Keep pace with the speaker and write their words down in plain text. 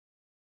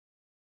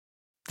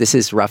This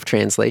is Rough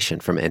Translation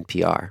from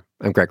NPR.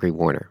 I'm Gregory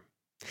Warner.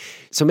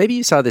 So maybe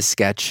you saw this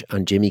sketch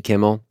on Jimmy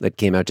Kimmel that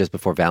came out just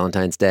before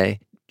Valentine's Day.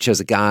 It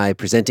shows a guy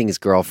presenting his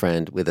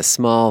girlfriend with a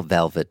small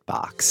velvet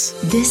box.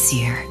 This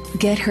year,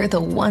 get her the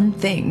one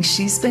thing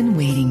she's been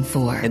waiting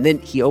for. And then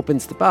he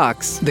opens the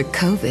box. The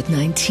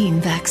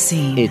COVID-19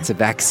 vaccine. It's a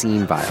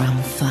vaccine vial. From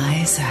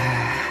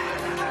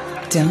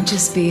Pfizer. Don't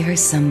just be her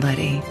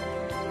somebody.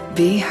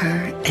 Be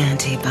her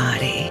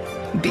antibody.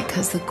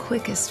 Because the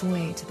quickest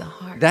way to the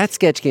heart... That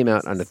sketch came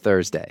out on a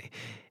Thursday.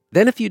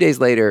 Then a few days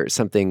later,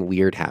 something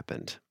weird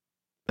happened.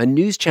 A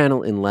news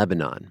channel in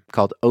Lebanon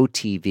called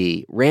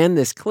OTV ran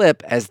this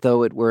clip as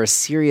though it were a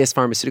serious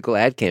pharmaceutical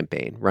ad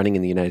campaign running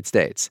in the United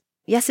States.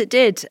 Yes, it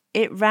did.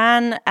 It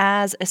ran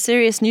as a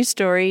serious news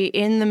story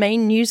in the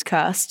main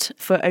newscast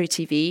for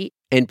OTV.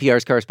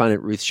 NPR's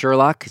correspondent Ruth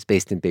Sherlock is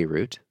based in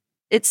Beirut.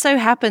 It so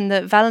happened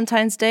that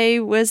Valentine's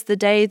Day was the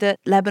day that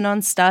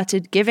Lebanon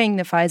started giving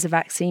the Pfizer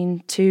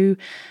vaccine to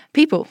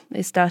people.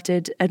 They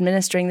started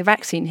administering the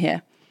vaccine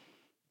here.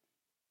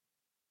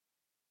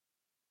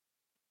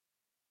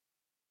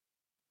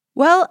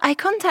 Well, I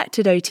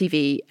contacted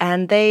OTV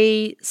and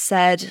they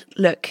said,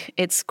 look,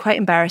 it's quite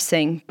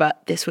embarrassing,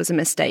 but this was a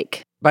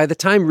mistake. By the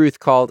time Ruth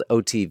called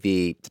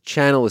OTV, the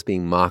channel was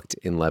being mocked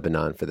in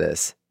Lebanon for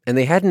this, and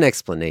they had an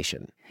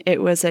explanation.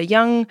 It was a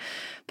young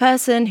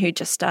person who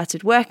just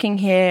started working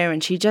here,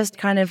 and she just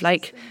kind of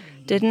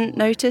didn't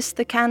notice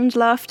the canned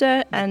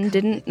laughter and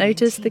didn't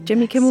notice the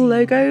Jimmy Kimmel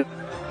logo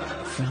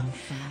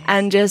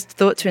and just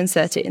thought to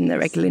insert it in the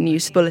regular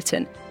news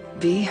bulletin.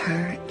 Be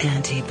her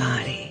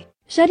antibody.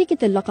 But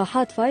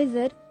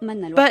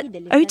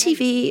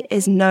OTV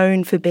is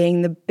known for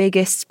being the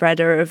biggest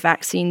spreader of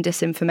vaccine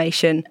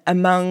disinformation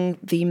among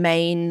the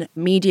main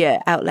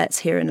media outlets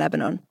here in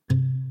Lebanon.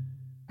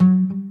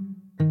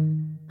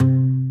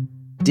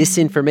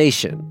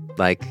 Disinformation,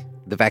 like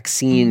the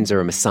vaccines are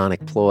a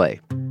Masonic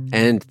ploy,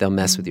 and they'll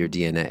mess with your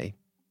DNA.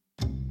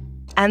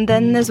 And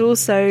then there's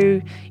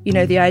also,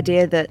 the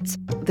idea that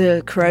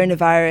the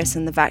coronavirus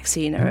and the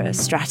vaccine are a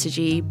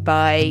strategy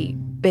by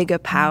bigger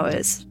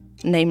powers,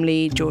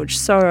 namely George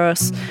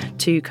Soros,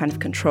 to kind of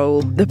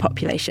control the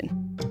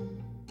population.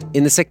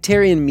 In the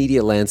sectarian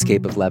media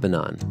landscape of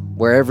Lebanon,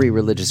 where every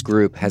religious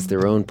group has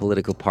their own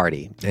political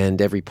party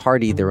and every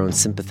party their own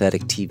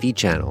sympathetic TV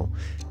channel,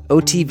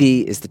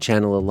 OTV is the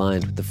channel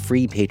aligned with the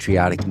Free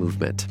Patriotic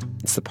Movement.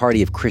 It's the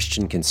party of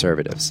Christian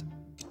conservatives.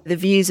 The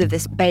views of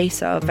this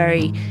base are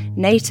very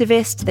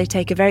nativist. They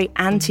take a very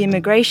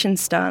anti-immigration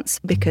stance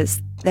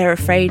because they're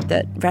afraid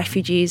that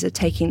refugees are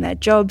taking their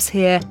jobs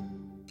here.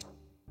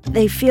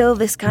 They feel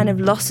this kind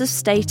of loss of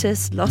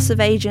status, loss of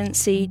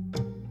agency.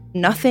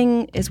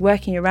 Nothing is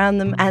working around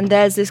them. And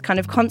there's this kind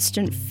of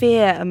constant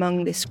fear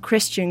among this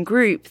Christian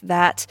group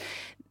that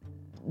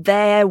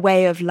their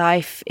way of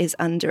life is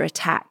under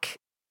attack.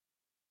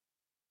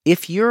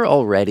 If you're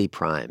already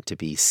primed to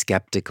be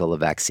skeptical of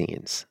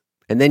vaccines,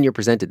 and then you're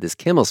presented this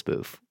Kimmel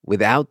spoof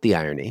without the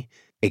irony,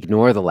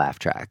 ignore the laugh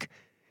track,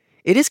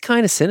 it is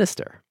kind of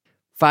sinister.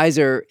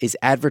 Pfizer is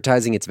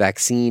advertising its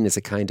vaccine as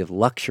a kind of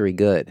luxury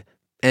good.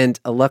 And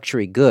a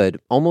luxury good,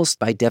 almost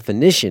by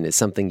definition, is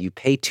something you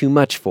pay too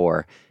much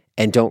for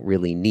and don't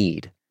really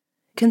need.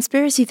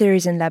 Conspiracy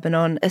theories in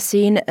Lebanon are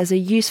seen as a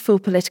useful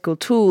political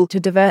tool to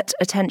divert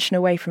attention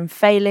away from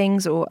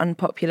failings or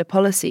unpopular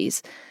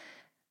policies.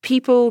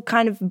 People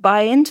kind of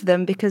buy into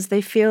them because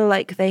they feel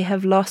like they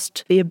have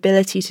lost the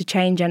ability to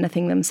change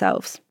anything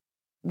themselves.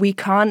 We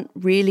can't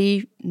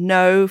really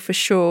know for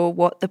sure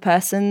what the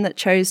person that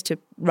chose to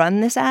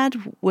run this ad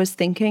was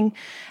thinking,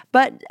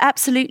 but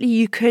absolutely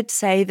you could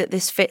say that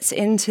this fits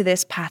into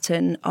this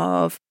pattern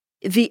of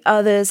the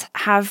others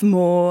have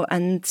more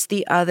and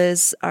the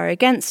others are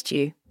against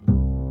you.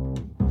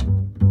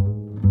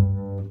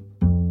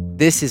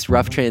 This is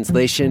Rough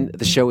Translation,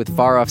 the show with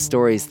far-off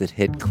stories that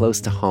hit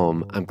close to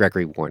home. I'm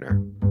Gregory Warner.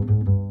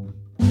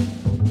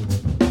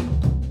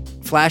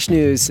 Flash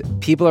news,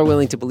 people are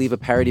willing to believe a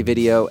parody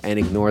video and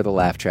ignore the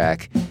laugh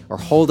track, or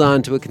hold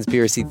on to a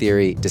conspiracy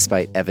theory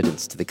despite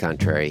evidence to the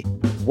contrary.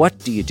 What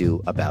do you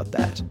do about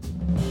that?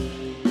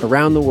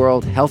 Around the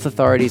world, health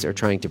authorities are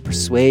trying to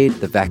persuade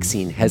the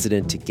vaccine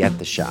hesitant to get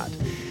the shot.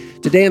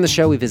 Today on the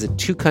show, we visit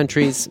 2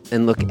 countries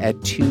and look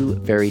at 2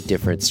 very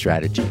different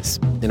strategies.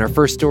 In our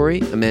first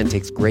story, a man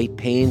takes great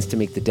pains to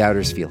make the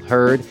doubters feel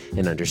heard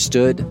and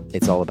understood.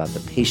 It's all about the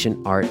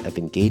patient art of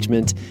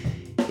engagement.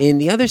 In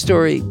the other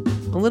story,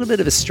 a little bit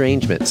of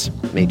estrangement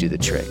may do the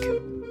trick.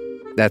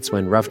 That's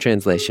when Rough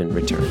Translation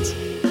returns.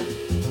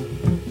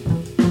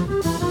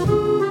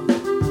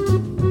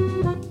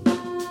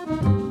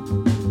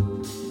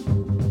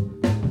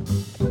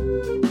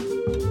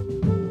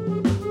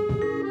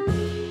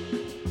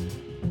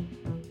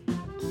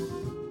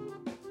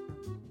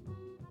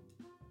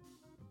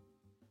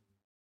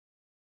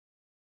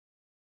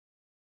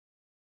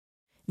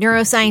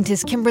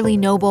 Neuroscientist Kimberly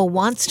Noble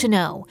wants to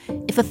know,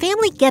 if a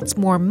family gets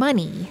more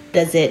money,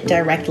 does it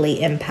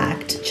directly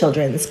impact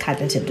children's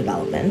cognitive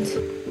development?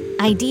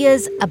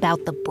 Ideas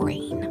about the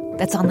brain.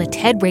 That's on the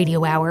TED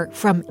Radio Hour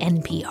from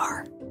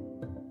NPR.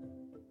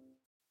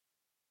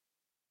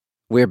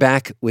 We're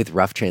back with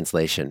Rough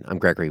Translation. I'm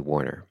Gregory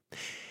Warner.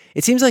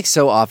 It seems like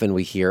so often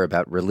we hear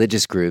about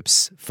religious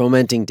groups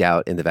fomenting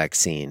doubt in the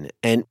vaccine,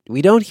 and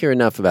we don't hear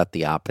enough about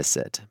the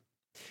opposite.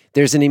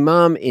 There's an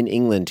imam in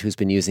England who's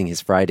been using his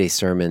Friday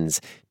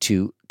sermons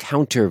to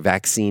counter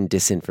vaccine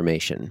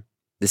disinformation.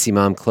 This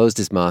imam closed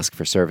his mosque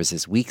for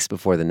services weeks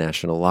before the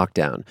national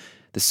lockdown.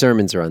 The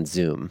sermons are on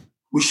Zoom.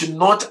 We should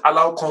not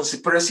allow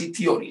conspiracy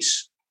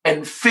theories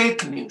and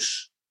fake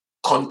news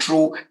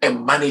control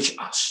and manage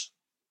us.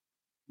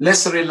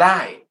 Let's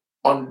rely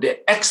on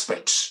the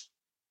experts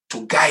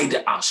to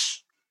guide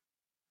us,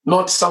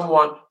 not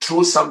someone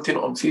throw something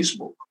on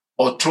Facebook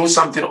or throw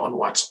something on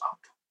WhatsApp.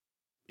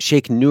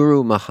 Sheikh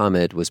Nuru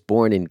Muhammad was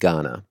born in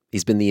Ghana.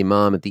 He's been the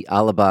imam at the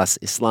Al-Abbas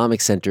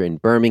Islamic Center in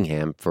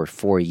Birmingham for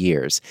 4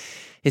 years.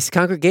 His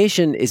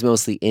congregation is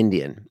mostly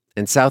Indian,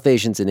 and South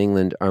Asians in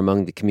England are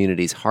among the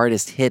communities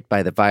hardest hit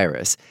by the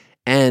virus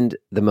and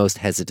the most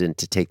hesitant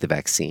to take the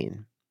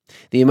vaccine.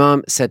 The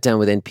imam sat down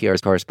with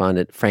NPR's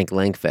correspondent Frank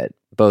Langfett,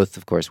 both,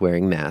 of course,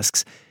 wearing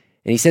masks,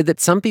 and he said that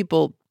some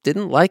people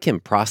didn't like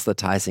him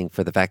proselytizing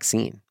for the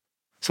vaccine.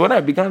 So when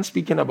I began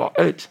speaking about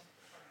it,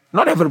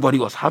 not everybody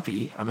was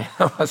happy. I mean,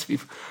 I must be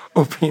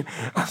open.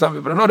 Some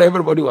people, not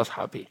everybody was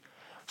happy.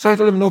 So I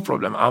told him, no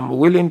problem. I'm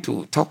willing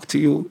to talk to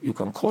you. You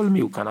can call me.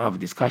 You can have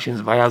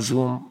discussions via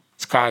Zoom,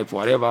 Skype,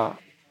 whatever.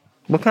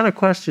 What kind of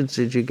questions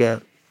did you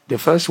get? The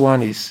first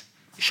one is,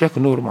 Sheikh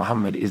Nur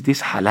Muhammad, is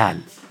this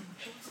halal?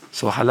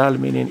 So halal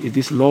meaning, is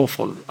this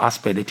lawful as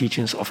per the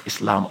teachings of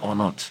Islam or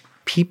not?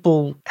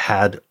 People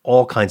had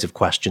all kinds of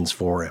questions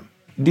for him.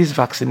 This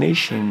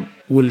vaccination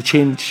will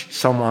change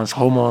someone's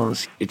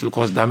hormones. It will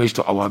cause damage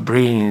to our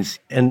brains.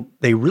 And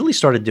they really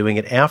started doing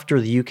it after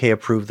the UK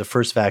approved the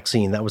first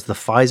vaccine. That was the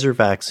Pfizer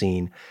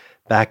vaccine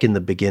back in the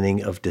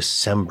beginning of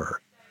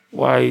December.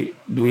 Why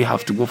do we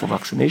have to go for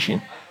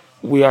vaccination?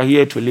 We are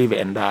here to live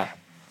and die.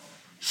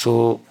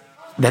 So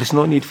there is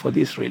no need for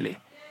this, really.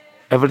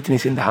 Everything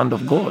is in the hand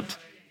of God.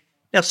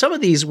 Now, some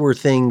of these were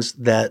things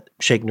that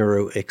Sheikh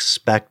Nuru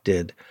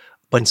expected,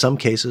 but in some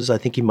cases, I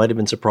think he might have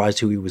been surprised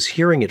who he was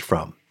hearing it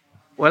from.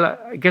 Well,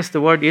 I guess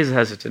the word is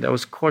hesitant. I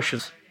was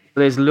cautious.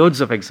 There's loads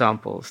of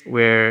examples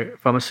where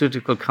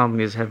pharmaceutical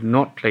companies have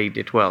not played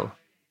it well.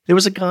 There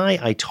was a guy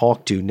I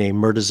talked to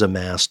named Murtaza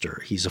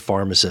Master. He's a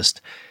pharmacist.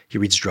 He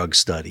reads drug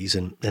studies.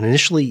 And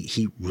initially,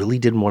 he really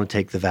didn't want to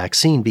take the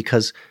vaccine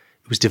because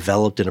it was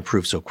developed and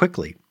approved so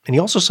quickly. And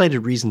he also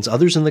cited reasons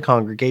others in the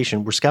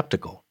congregation were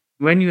skeptical.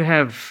 When you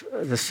have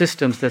the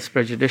systems that's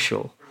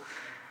prejudicial,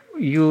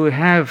 you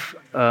have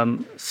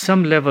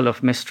some level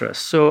of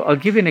mistrust. So I'll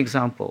give you an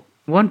example.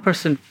 One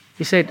person,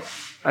 he said,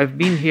 I've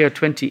been here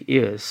 20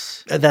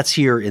 years. That's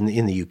here in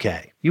the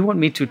UK. You want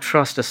me to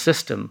trust a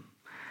system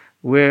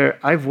where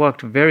I've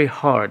worked very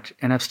hard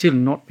and I've still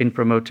not been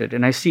promoted,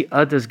 and I see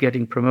others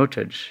getting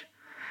promoted,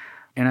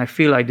 and I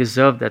feel I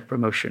deserve that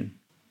promotion.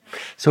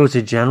 So it's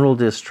a general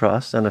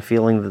distrust and a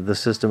feeling that the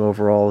system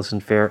overall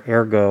isn't fair,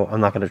 ergo, I'm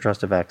not going to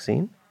trust a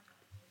vaccine?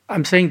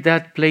 I'm saying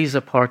that plays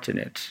a part in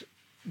it.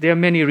 There are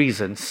many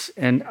reasons,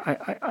 and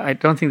I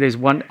don't think there's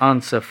one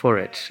answer for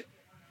it.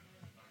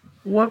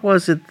 What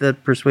was it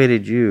that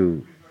persuaded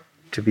you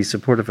to be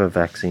supportive of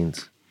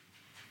vaccines?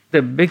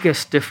 The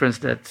biggest difference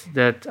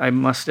that I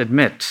must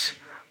admit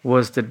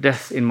was the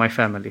death in my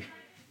family.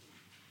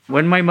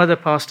 When my mother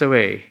passed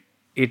away,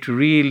 it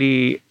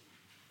really,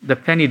 the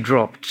penny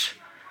dropped.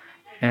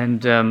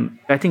 And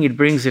I think it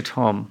brings it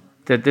home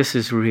that this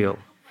is real.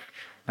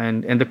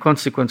 And the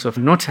consequence of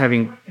not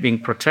being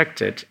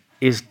protected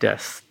is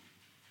death.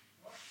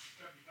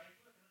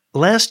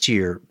 Last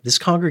year, this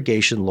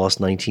congregation lost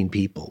 19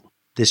 people.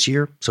 This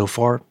year, so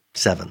far,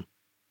 7.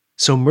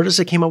 So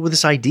Murtaza came up with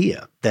this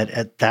idea that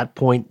at that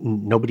point,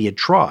 nobody had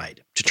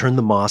tried to turn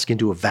the mosque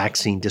into a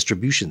vaccine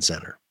distribution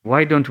center.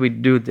 Why don't we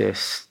do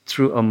this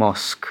through a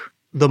mosque?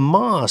 The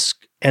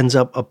mosque ends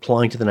up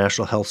applying to the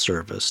National Health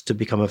Service to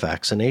become a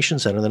vaccination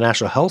center. The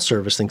National Health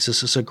Service thinks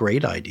this is a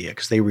great idea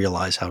because they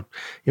realize how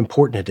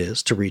important it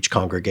is to reach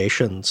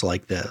congregations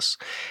like this.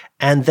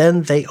 And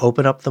then they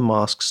open up the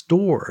mosque's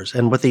doors.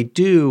 And what they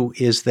do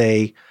is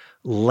they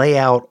lay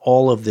out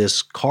all of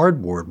this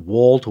cardboard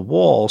wall to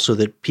wall so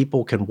that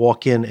people can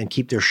walk in and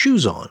keep their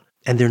shoes on.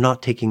 And they're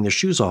not taking their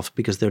shoes off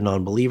because they're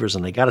non-believers.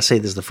 And I got to say,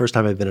 this is the first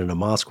time I've been in a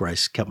mosque where I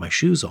kept my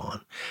shoes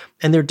on.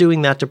 And they're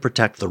doing that to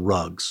protect the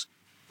rugs.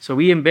 So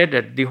we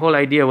embedded, the whole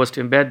idea was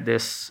to embed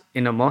this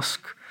in a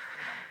mosque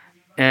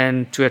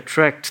and to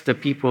attract the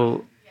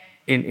people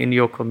in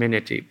your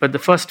community. But the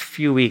first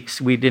few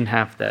weeks, we didn't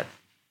have that.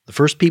 The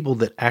first people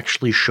that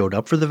actually showed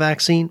up for the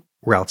vaccine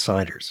were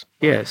outsiders.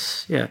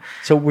 Yes, yeah.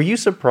 So were you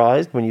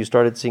surprised when you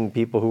started seeing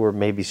people who were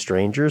maybe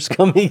strangers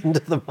coming into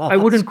the mosque? I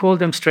wouldn't call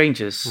them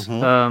strangers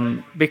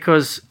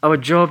because our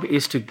job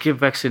is to give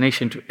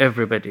vaccination to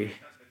everybody.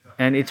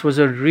 And it was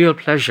a real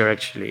pleasure,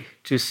 actually,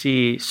 to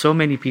see so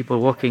many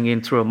people walking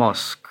in through a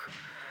mosque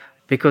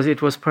because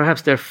it was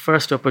perhaps their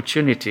first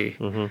opportunity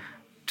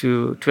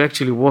to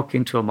actually walk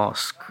into a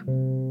mosque.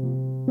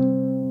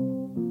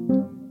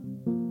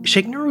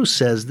 Sheikh Nuru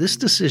says this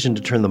decision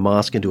to turn the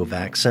mosque into a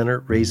vac center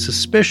raised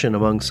suspicion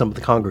among some of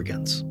the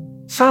congregants.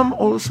 Some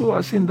also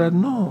are saying that,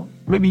 no,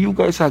 maybe you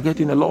guys are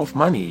getting a lot of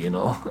money,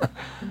 I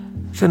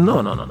said,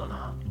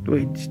 no.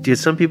 Wait, did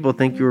some people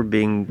think you were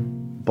being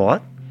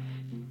bought?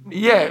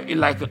 Yeah,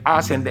 like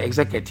us and the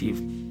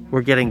executive.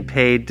 We're getting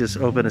paid to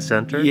open a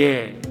center?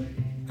 Yeah.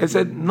 I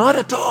said, not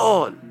at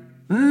all.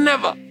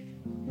 Never.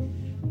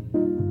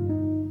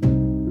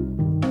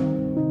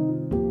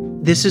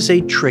 This is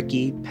a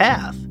tricky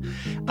path.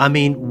 I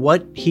mean,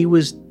 what he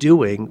was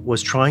doing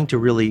was trying to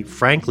really,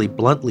 frankly,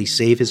 bluntly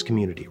save his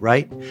community,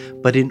 right?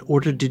 But in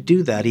order to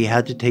do that, he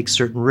had to take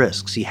certain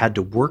risks. He had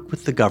to work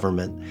with the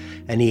government,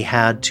 and he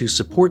had to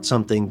support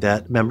something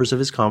that members of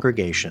his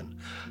congregation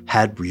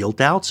had real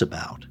doubts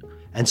about.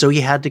 And so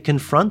he had to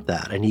confront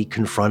that, and he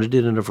confronted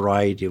it in a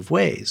variety of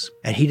ways.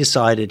 And he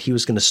decided he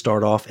was going to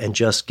start off and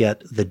just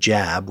get the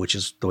jab, which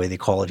is the way they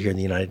call it here in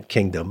the United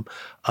Kingdom,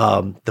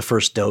 the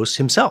first dose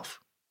himself.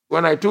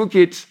 When I took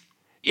it,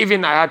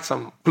 even I had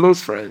some close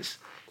friends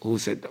who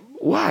said,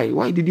 why?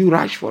 Why did you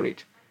rush for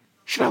it?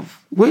 Should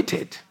have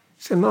waited. I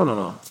said,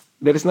 no.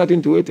 There is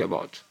nothing to wait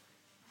about.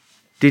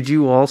 Did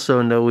you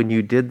also know when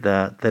you did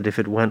that if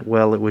it went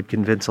well, it would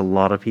convince a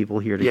lot of people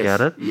here to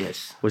get it?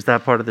 Yes. Was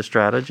that part of the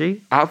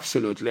strategy?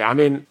 Absolutely. I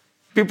mean,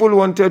 people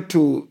wanted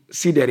to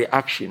see the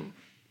reaction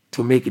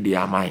to make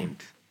their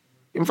mind.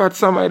 In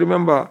fact, I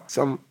remember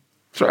some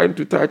trying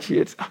to touch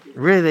it.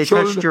 Really? They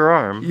touched your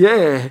arm?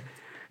 Yeah.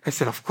 I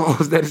said, of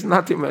course, there is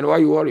nothing, man. Why are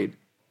you worried?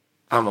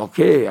 I'm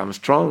okay. I'm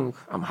strong.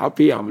 I'm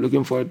happy. I'm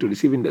looking forward to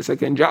receiving the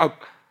second jab.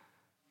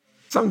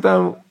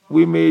 Sometimes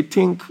we may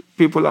think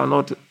people are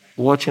not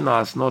watching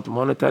us, not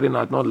monitoring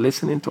us, not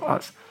listening to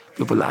us.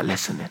 People are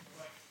listening.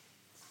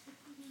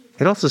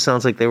 It also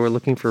sounds like they were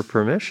looking for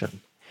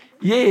permission.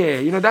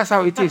 Yeah, that's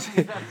how it is.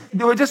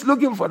 They were just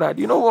looking for that.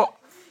 You know what?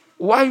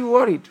 Why are you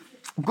worried?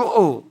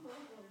 Go.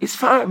 It's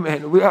fine,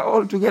 man. We are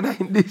all together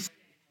in this.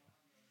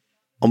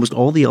 Almost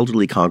all the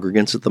elderly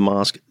congregants at the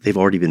mosque, they've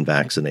already been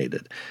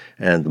vaccinated.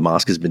 And the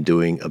mosque has been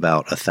doing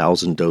about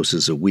 1,000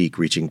 doses a week,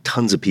 reaching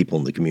tons of people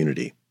in the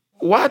community.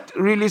 What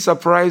really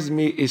surprised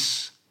me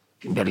is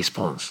the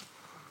response.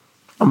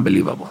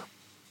 Unbelievable.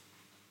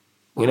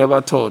 We never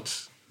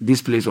thought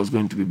this place was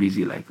going to be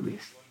busy like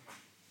this.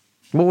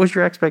 What was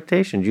your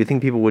expectation? Do you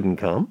think people wouldn't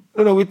come?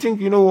 No, we think,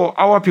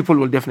 our people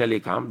will definitely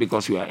come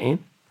because we are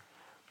in.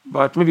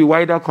 But maybe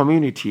wider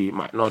community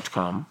might not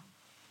come.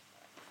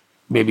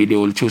 Maybe they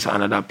will choose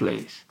another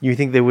place. You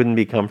think they wouldn't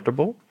be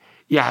comfortable?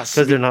 Yes.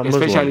 Because they're not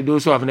Muslim. Especially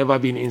those who have never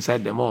been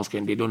inside the mosque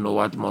and they don't know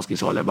what the mosque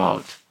is all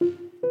about.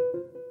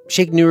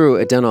 Sheikh Nuru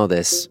had done all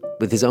this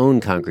with his own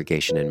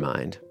congregation in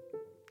mind,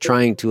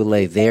 trying to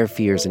allay their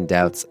fears and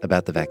doubts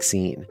about the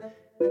vaccine.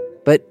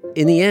 But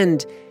in the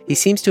end, he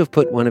seems to have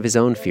put one of his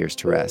own fears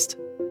to rest,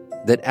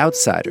 that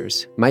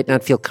outsiders might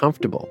not feel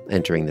comfortable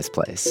entering this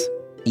place,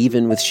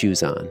 even with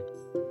shoes on,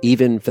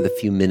 even for the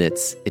few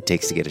minutes it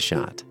takes to get a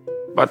shot.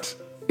 But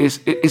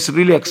it's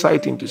really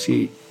exciting to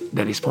see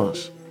the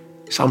response.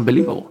 It's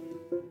unbelievable.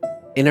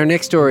 In our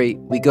next story,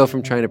 we go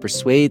from trying to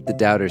persuade the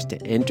doubters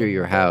to enter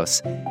your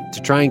house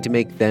to trying to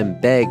make them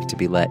beg to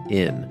be let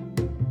in.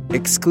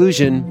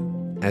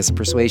 Exclusion as a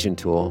persuasion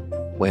tool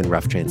when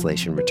Rough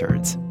Translation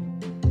returns.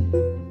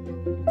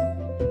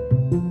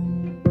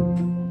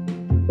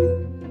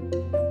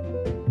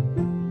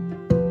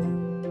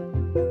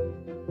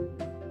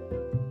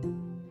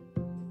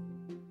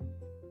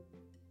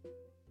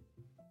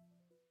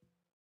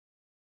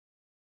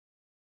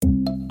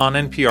 On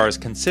NPR's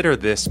Consider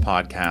This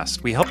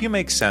podcast, we help you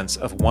make sense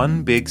of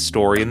one big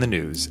story in the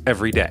news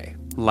every day,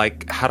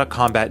 like how to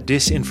combat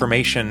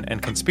disinformation and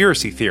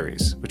conspiracy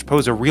theories, which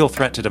pose a real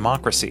threat to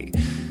democracy,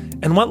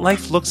 and what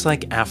life looks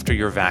like after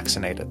you're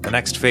vaccinated, the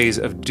next phase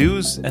of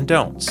do's and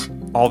don'ts.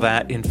 All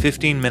that in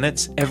 15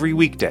 minutes every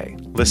weekday.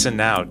 Listen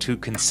now to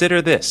Consider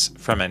This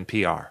from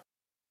NPR.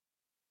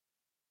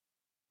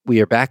 We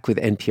are back with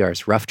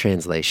NPR's Rough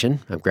Translation.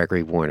 I'm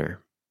Gregory Warner.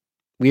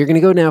 We are going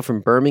to go now from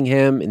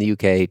Birmingham in the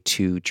UK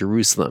to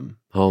Jerusalem,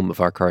 home of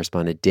our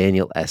correspondent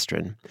Daniel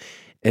Estrin.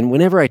 And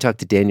whenever I talk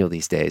to Daniel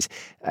these days,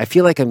 I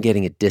feel like I'm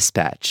getting a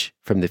dispatch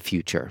from the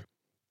future.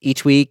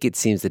 Each week, it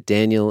seems that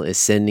Daniel is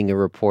sending a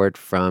report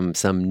from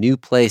some new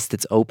place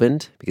that's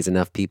opened because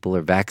enough people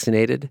are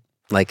vaccinated,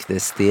 like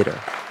this theater.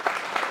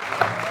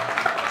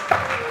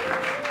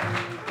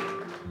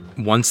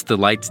 Once the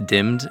lights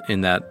dimmed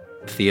in that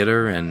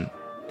theater and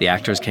the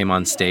actors came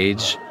on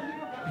stage,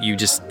 you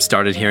just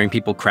started hearing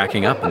people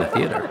cracking up in the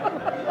theater.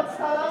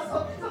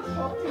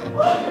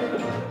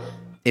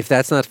 If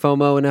that's not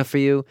FOMO enough for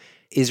you,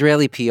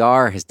 Israeli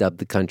PR has dubbed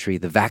the country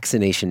the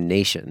vaccination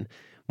nation.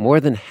 More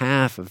than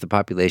half of the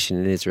population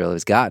in Israel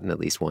has gotten at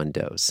least one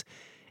dose.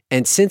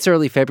 And since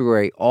early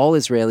February, all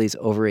Israelis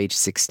over age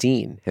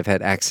 16 have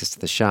had access to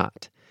the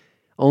shot.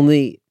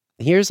 Only,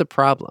 here's a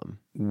problem.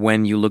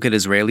 When you look at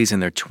Israelis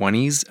in their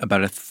 20s,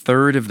 about a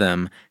third of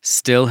them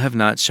still have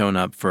not shown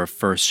up for a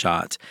first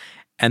shot.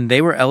 And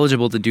they were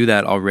eligible to do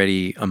that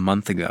already a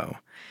month ago.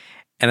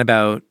 And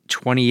about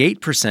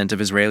 28% of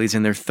Israelis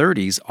in their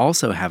 30s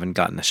also haven't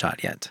gotten a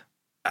shot yet.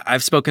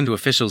 I've spoken to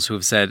officials who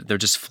have said they're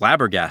just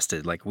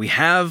flabbergasted. Like, we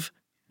have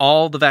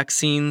all the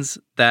vaccines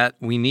that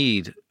we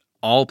need.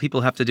 All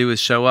people have to do is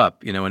show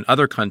up. You know, in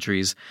other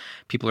countries,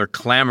 people are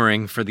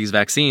clamoring for these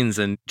vaccines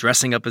and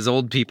dressing up as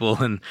old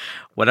people and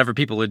whatever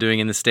people are doing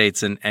in the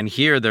States. And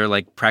here they're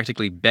like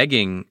practically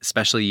begging,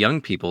 especially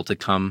young people, to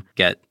come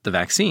get the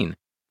vaccine.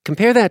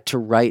 Compare that to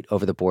right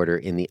over the border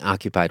in the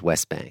occupied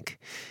West Bank.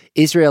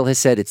 Israel has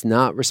said it's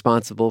not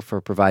responsible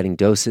for providing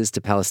doses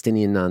to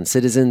Palestinian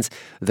non-citizens,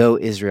 though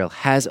Israel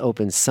has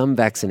opened some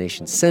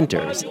vaccination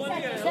centers.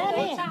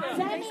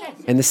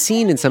 And the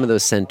scene in some of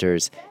those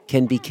centers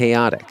can be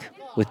chaotic,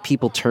 with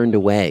people turned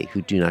away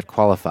who do not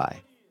qualify.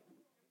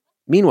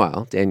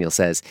 Meanwhile, Daniel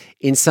says,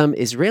 in some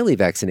Israeli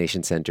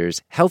vaccination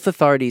centers, health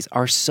authorities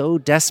are so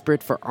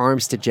desperate for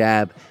arms to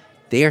jab,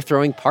 they are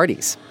throwing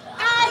parties.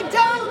 I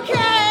don't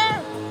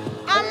care!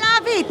 I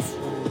love it!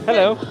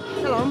 Hello.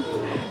 Hello.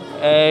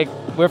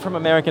 We're from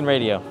American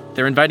Radio.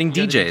 They're inviting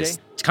DJs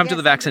to come to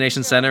the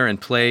vaccination center and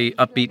play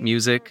upbeat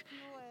music,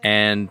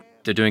 and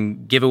they're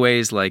doing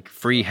giveaways like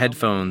free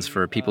headphones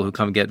for people who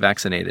come get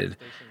vaccinated.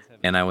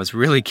 And I was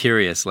really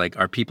curious, like,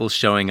 are people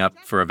showing up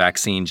for a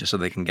vaccine just so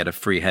they can get a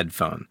free set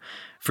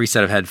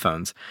of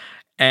headphones?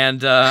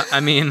 And, I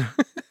mean,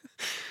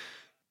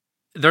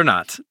 they're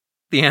not.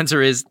 The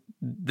answer is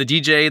the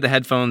DJ, the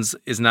headphones,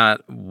 is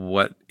not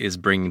what is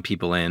bringing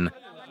people in.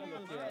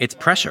 It's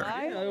pressure.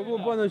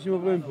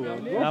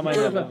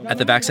 At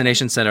the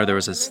vaccination center, there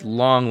was this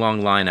long,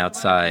 long line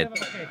outside.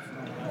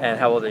 And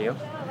how old are you?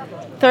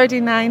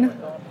 39.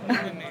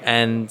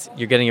 And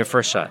you're getting your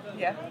first shot?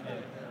 Yeah.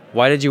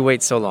 Why did you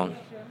wait so long?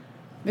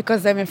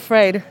 Because I'm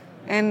afraid.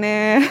 And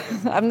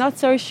I'm not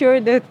so sure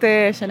that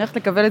שאני הולכת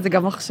לקבל את זה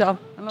גם עכשיו.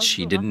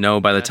 She didn't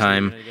know by the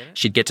time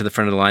she'd get to the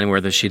front of the line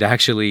whether she'd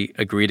actually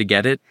agree to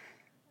get it.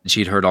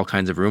 She'd heard all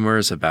kinds of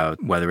rumors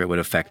about whether it would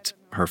affect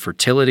her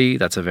fertility.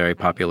 That's a very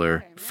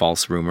popular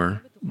false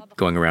rumor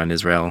going around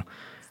Israel.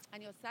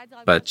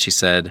 But she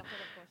said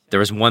there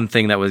was one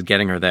thing that was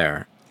getting her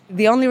there.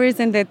 The only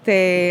reason that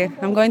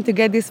I'm going to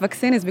get this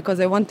vaccine is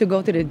because I want to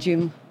go to the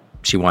gym.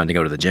 She wanted to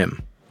go to the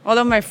gym. All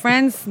of my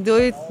friends do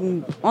it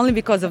only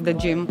because of the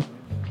gym.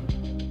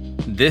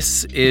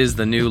 This is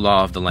the new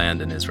law of the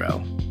land in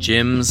Israel.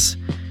 Gyms,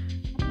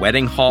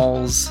 wedding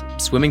halls,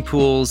 swimming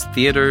pools,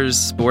 theaters,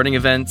 sporting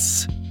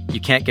events.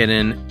 You can't get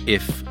in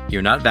if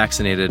you're not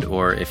vaccinated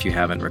or if you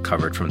haven't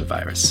recovered from the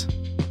virus.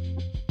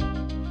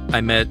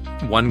 I met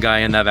one guy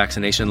in that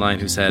vaccination line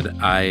who said,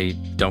 I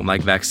don't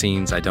like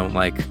vaccines, I don't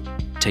like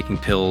taking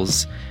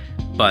pills,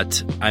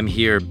 but I'm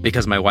here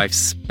because my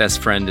wife's best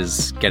friend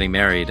is getting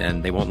married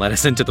and they won't let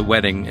us into the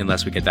wedding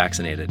unless we get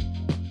vaccinated.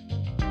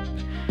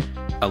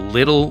 A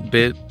little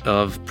bit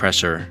of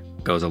pressure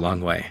goes a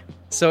long way.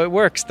 So it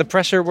works. The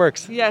pressure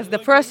works. Yes, the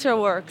pressure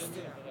works.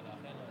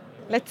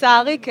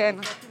 לצערי, כן.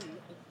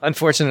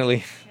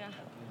 Unfortunately.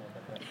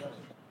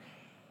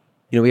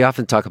 You know, we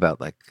often talk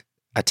about like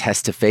a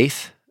test of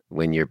faith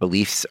when your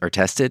beliefs are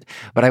tested,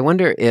 but I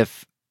wonder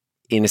if,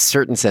 in a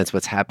certain sense,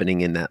 what's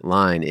happening in that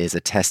line is a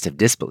test of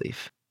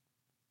disbelief.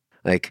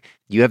 Like,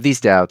 you have these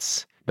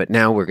doubts, but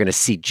now we're going to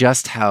see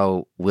just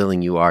how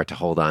willing you are to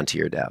hold on to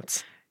your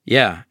doubts.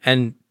 Yeah,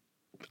 and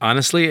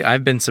honestly,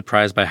 I've been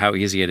surprised by how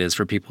easy it is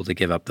for people to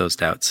give up those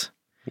doubts.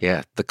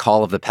 Yeah, the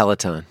call of the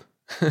Peloton.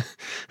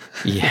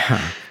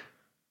 Yeah.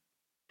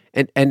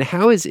 And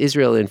how is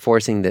Israel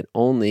enforcing that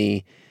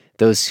only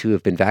those who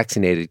have been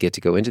vaccinated get to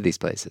go into these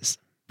places?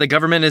 The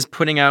government is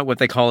putting out what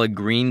they call a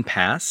green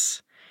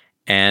pass,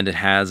 and it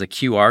has a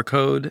QR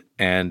code,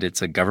 and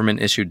it's a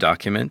government-issued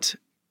document.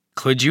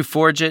 Could you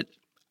forge it?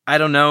 I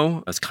don't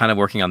know. It's kind of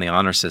working on the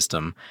honor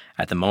system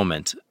at the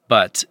moment,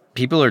 but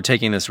people are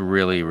taking this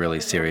really,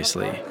 really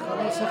seriously.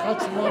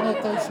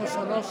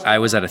 I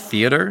was at a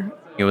theater.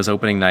 It was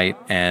opening night,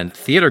 and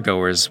theater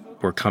goers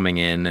were coming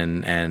in,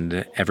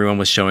 and everyone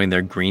was showing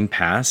their green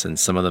pass, and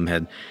some of them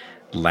had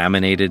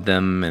laminated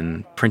them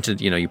and printed,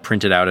 you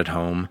print it out at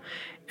home.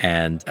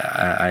 And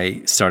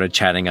I started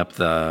chatting up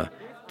the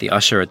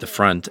usher at the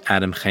front,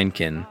 Adam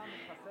Henkin,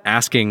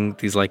 asking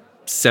these like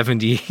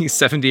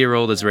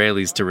 70-year-old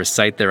Israelis to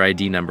recite their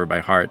ID number by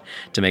heart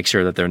to make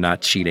sure that they're not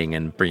cheating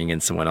and bringing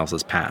in someone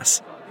else's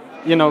pass.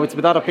 It's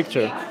without a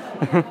picture,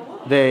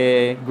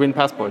 the green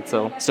passport.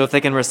 So if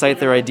they can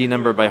recite their ID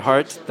number by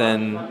heart,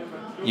 then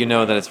you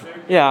know that it's.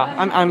 Yeah,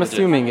 I'm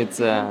assuming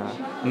it's.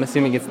 I'm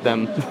assuming it's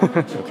them.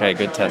 Okay,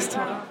 good test.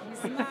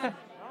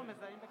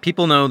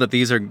 People know that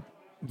these are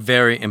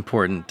very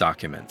important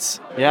documents.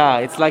 Yeah,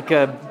 it's like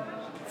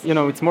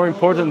it's more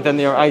important than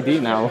your ID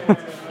now,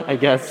 I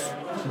guess,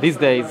 these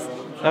days.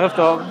 I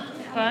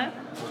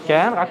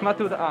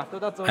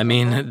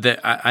mean,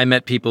 I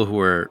met people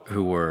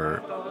who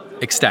were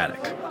ecstatic.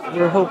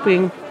 We're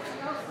hoping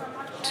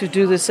to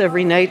do this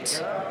every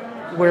night,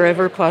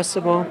 wherever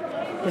possible,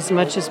 as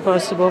much as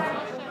possible.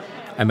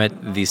 I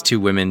met these two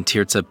women,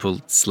 Tirza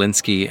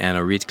Pulslinsky and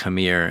Orit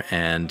Kamir,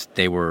 and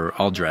they were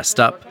all dressed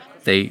up.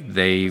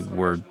 They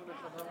were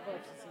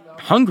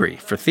hungry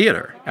for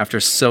theater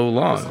after so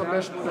long.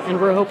 And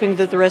we're hoping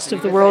that the rest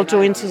of the world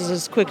joins us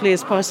as quickly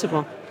as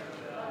possible.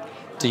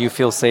 Do you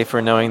feel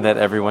safer knowing that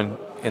everyone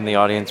in the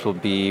audience will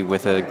be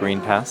with a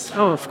green pass?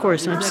 Oh, of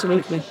course,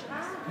 absolutely.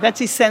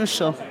 That's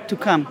essential to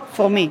come,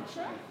 for me.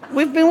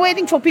 We've been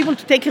waiting for people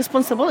to take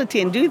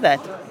responsibility and do that.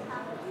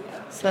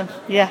 So,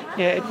 yeah.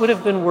 Yeah, it would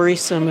have been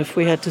worrisome if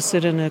we had to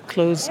sit in a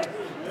closed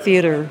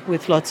theater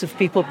with lots of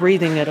people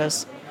breathing at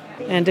us.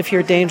 And if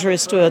you're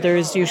dangerous to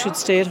others, you should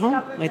stay at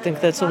home. I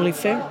think that's only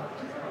fair.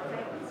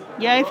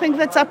 Yeah, I think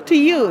that's up to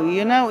you.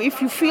 You know,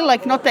 if you feel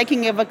like not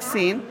taking a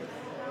vaccine,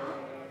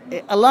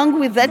 along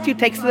with that, you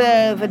take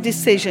the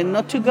decision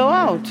not to go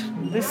out.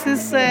 This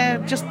is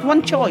just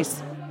one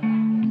choice.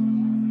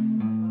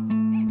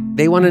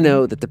 They want to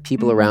know that the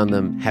people around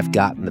them have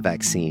gotten the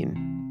vaccine,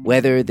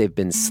 whether they've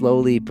been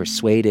slowly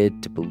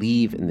persuaded to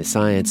believe in the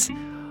science,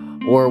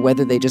 or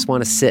whether they just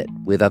want to sit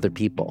with other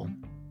people,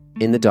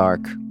 in the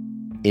dark,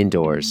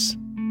 indoors,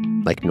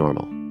 like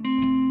normal.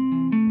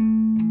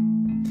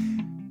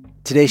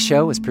 Today's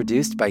show was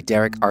produced by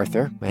Derek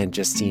Arthur and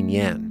Justine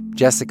Yan.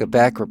 Jessica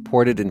Beck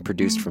reported and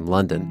produced from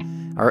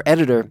London. Our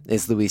editor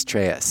is Luis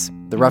Treyes.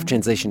 The Rough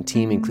Translation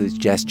team includes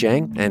Jess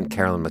Jang and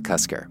Carolyn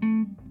McCusker.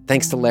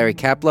 Thanks to Larry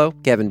Kaplow,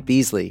 Kevin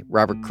Beasley,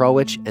 Robert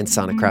Krulwich, and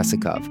Sana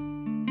Krasikov.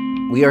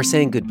 We are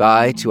saying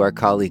goodbye to our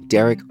colleague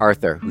Derek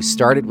Arthur, who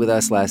started with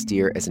us last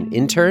year as an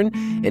intern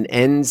and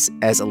ends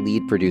as a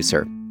lead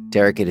producer.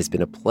 Derek, it has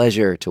been a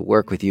pleasure to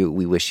work with you.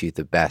 We wish you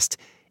the best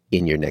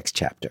in your next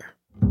chapter.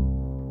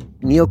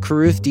 Neil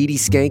Carruth, Dee Dee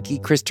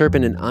Skanke, Chris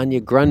Turpin, and Anya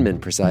Grunman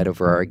preside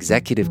over our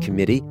executive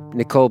committee.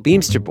 Nicole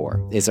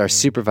Beamsterboer is our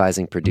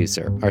supervising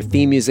producer. Our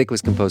theme music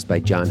was composed by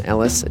John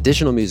Ellis.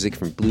 Additional music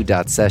from Blue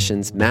Dot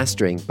Sessions,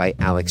 mastering by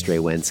Alex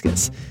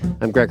Drewenskas.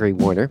 I'm Gregory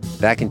Warner,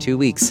 back in 2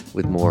 weeks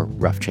with more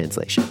Rough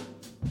Translation.